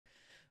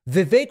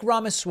Vivek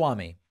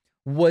Ramaswamy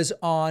was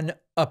on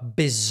a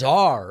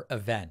bizarre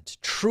event,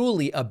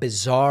 truly a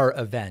bizarre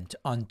event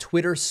on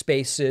Twitter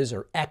Spaces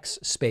or X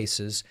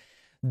Spaces.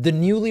 The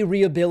newly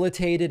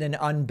rehabilitated and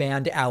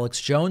unbanned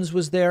Alex Jones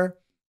was there.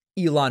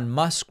 Elon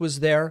Musk was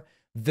there.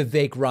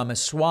 Vivek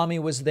Ramaswamy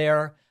was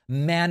there.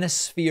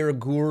 Manosphere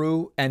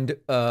guru and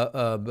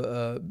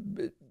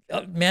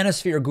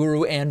Manosphere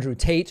guru Andrew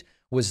Tate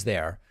was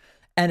there.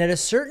 And at a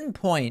certain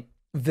point,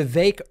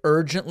 Vivek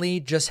urgently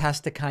just has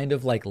to kind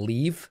of like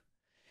leave.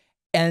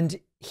 And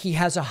he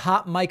has a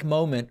hot mic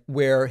moment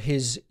where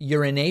his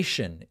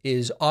urination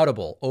is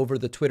audible over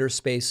the Twitter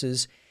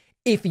Spaces.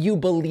 If you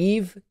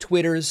believe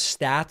Twitter's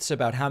stats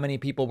about how many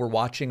people were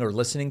watching or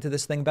listening to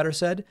this thing, better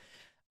said,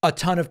 a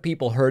ton of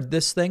people heard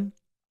this thing.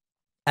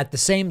 At the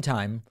same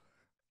time,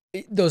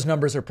 those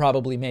numbers are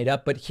probably made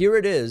up, but here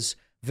it is,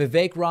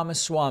 Vivek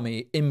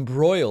Ramaswamy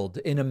embroiled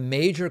in a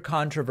major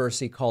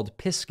controversy called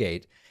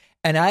Pissgate.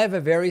 And I have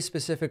a very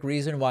specific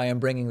reason why I'm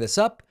bringing this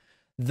up.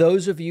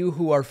 Those of you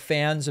who are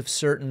fans of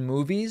certain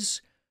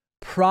movies,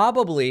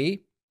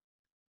 probably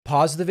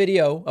pause the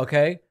video,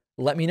 okay?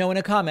 Let me know in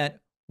a comment,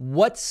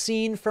 what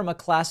scene from a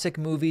classic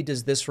movie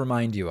does this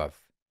remind you of?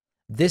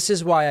 This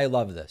is why I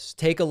love this.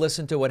 Take a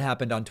listen to what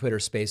happened on Twitter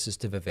Spaces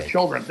to Vivek.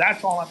 Children,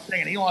 that's all I'm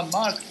saying. Elon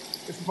Musk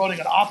is promoting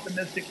an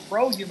optimistic,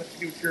 pro-human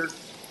future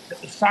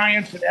that the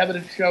science and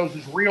evidence shows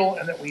is real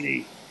and that we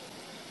need.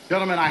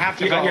 Gentlemen, I have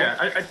to go. Yeah,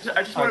 I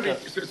just want to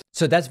be...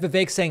 So that's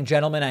Vivek saying,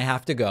 gentlemen, I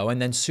have to go.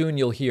 And then soon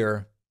you'll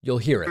hear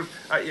it.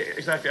 Yeah,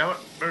 exactly. I want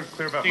to be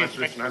clear about my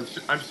position.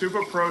 I'm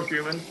super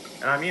pro-human,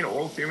 and I mean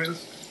all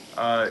humans.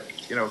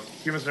 You know,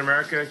 humans in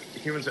America,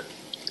 humans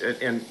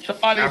in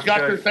Somebody's Africa, got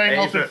their thing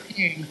Asia,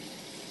 open.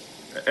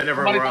 and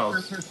everywhere else.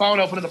 Somebody's got their phone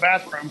open in the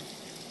bathroom.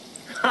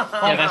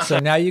 Yeah, So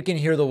now you can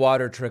hear the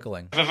water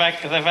trickling.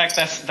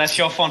 Vivek, that's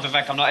your phone,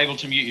 Vivek. I'm not able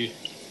to mute you.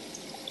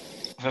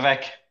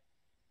 Vivek.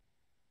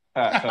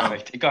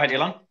 Perfect. Go ahead,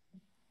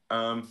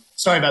 Elon.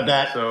 Sorry about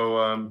that.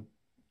 So,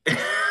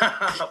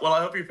 well,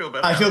 I hope you feel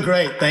better. I feel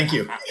great. Thank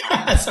you.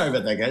 Sorry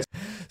about that, guys.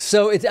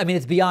 So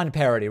it's beyond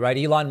parody, right?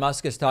 Elon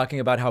Musk is talking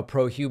about how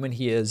pro-human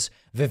he is.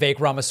 Vivek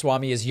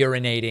Ramaswamy is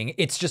urinating.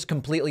 It's just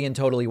completely and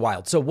totally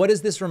wild. So what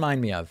does this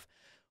remind me of?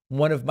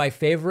 One of my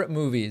favorite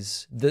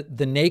movies,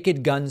 the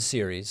Naked Gun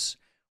series,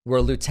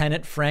 where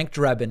Lieutenant Frank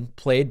Drebin,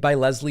 played by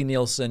Leslie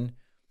Nielsen,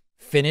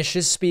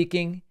 finishes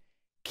speaking,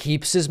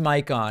 keeps his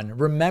mic on.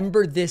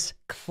 Remember this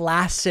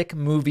classic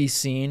movie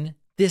scene?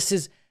 This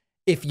is,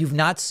 if you've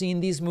not seen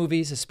these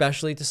movies,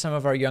 especially to some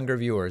of our younger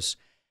viewers,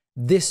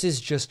 this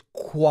is just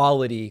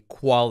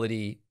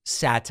quality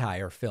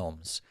satire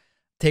films.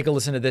 Take a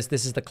listen to this.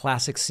 This is the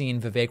classic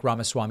scene, Vivek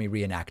Ramaswamy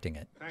reenacting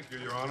it. Thank you,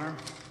 Your Honor.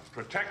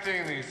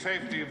 Protecting the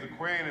safety of the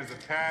Queen is a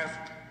task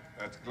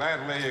that's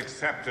gladly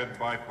accepted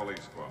by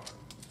police squad.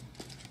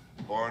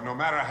 For no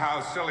matter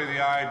how silly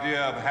the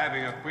idea of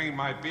having a queen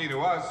might be to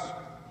us,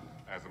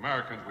 as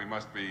Americans, we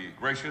must be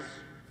gracious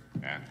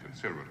and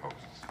considerate hosts.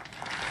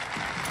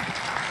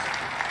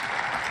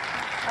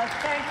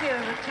 Thank you,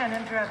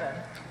 Lieutenant Drebin.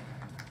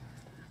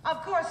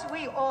 Of course,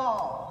 we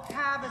all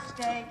have a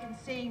stake in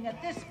seeing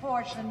that this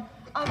portion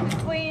of the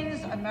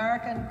Queen's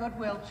American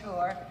Goodwill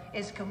Tour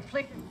is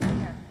completely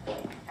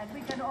successful. And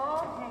we can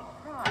all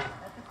take pride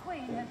that the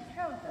Queen has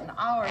chosen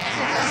our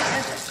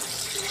visit.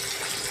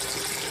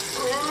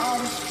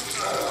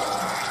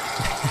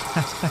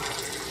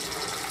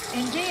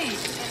 Indeed,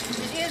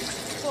 it is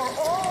for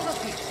all the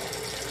people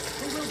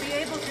who will be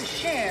able to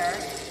share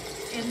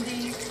in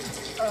the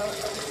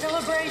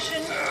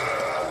celebration,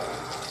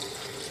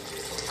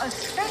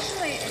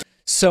 especially...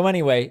 So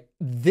anyway,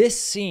 this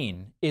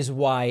scene is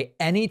why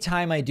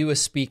anytime I do a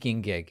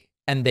speaking gig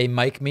and they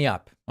mic me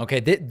up, okay,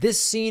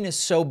 this scene is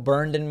so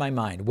burned in my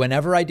mind.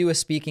 Whenever I do a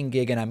speaking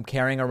gig and I'm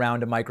carrying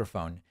around a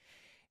microphone,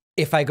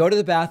 if I go to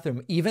the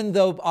bathroom, even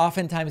though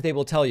oftentimes they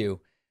will tell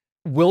you,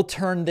 we'll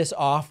turn this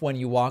off when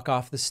you walk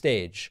off the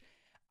stage,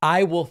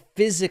 I will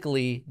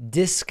physically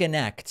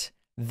disconnect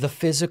the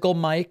physical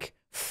mic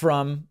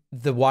from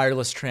the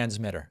wireless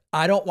transmitter.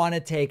 I don't want to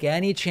take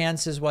any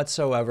chances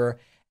whatsoever.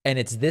 And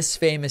it's this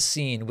famous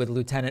scene with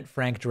Lieutenant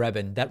Frank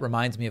Drebin that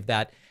reminds me of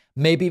that.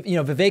 Maybe, you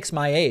know, Vivek's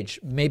my age.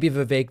 Maybe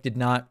Vivek did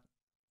not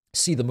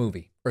see the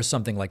movie or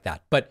something like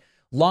that. But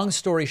long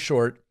story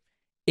short,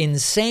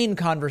 insane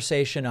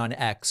conversation on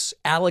X.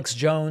 Alex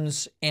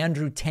Jones,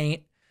 Andrew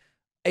Tate,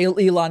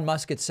 Elon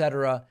Musk,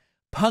 etc.,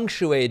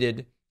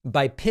 punctuated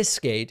by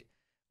Pissgate,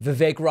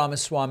 Vivek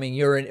Ramaswamy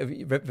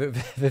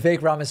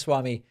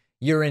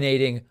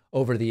urinating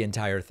over the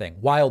entire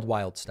thing. Wild,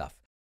 wild stuff.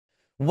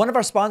 One of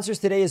our sponsors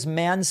today is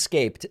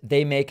Manscaped.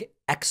 They make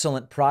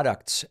excellent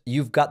products.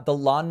 You've got the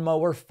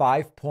Lawnmower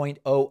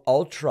 5.0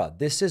 Ultra.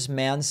 This is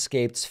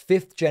Manscaped's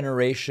 5th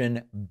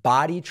generation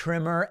body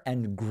trimmer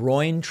and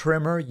groin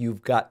trimmer.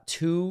 You've got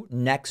 2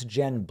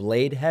 next-gen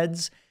blade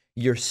heads,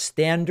 your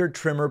standard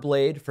trimmer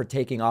blade for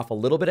taking off a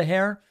little bit of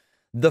hair,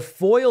 the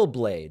foil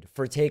blade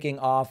for taking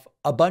off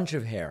a bunch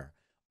of hair.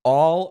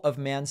 All of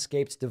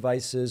Manscaped's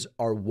devices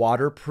are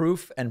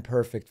waterproof and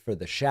perfect for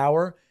the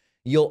shower.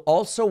 You'll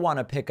also want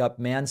to pick up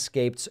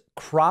Manscaped's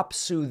Crop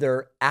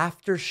Soother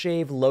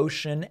Aftershave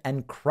Lotion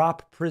and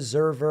Crop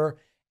Preserver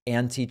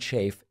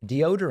Anti-Chafe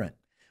Deodorant.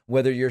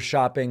 Whether you're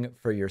shopping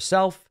for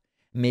yourself,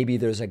 maybe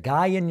there's a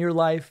guy in your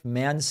life,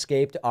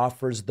 Manscaped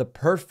offers the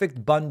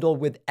perfect bundle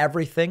with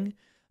everything.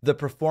 The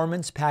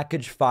Performance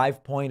Package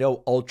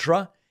 5.0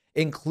 Ultra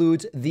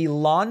includes the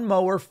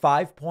Lawnmower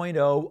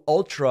 5.0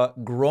 Ultra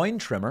Groin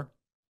Trimmer,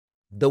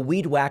 the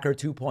Weed Whacker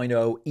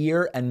 2.0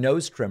 Ear and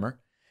Nose Trimmer,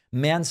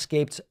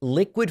 Manscaped's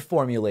liquid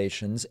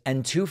formulations,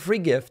 and 2 free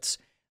gifts,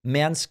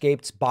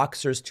 Manscaped's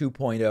Boxers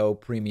 2.0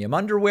 premium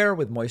underwear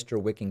with moisture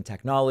wicking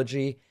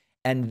technology,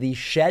 and the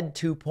Shed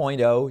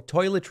 2.0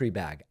 toiletry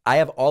bag. I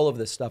have all of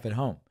this stuff at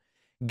home.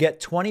 Get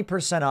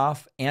 20%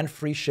 off and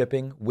free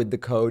shipping with the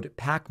code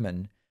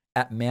PACMAN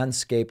at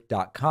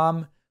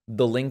manscaped.com.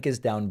 The link is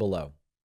down below.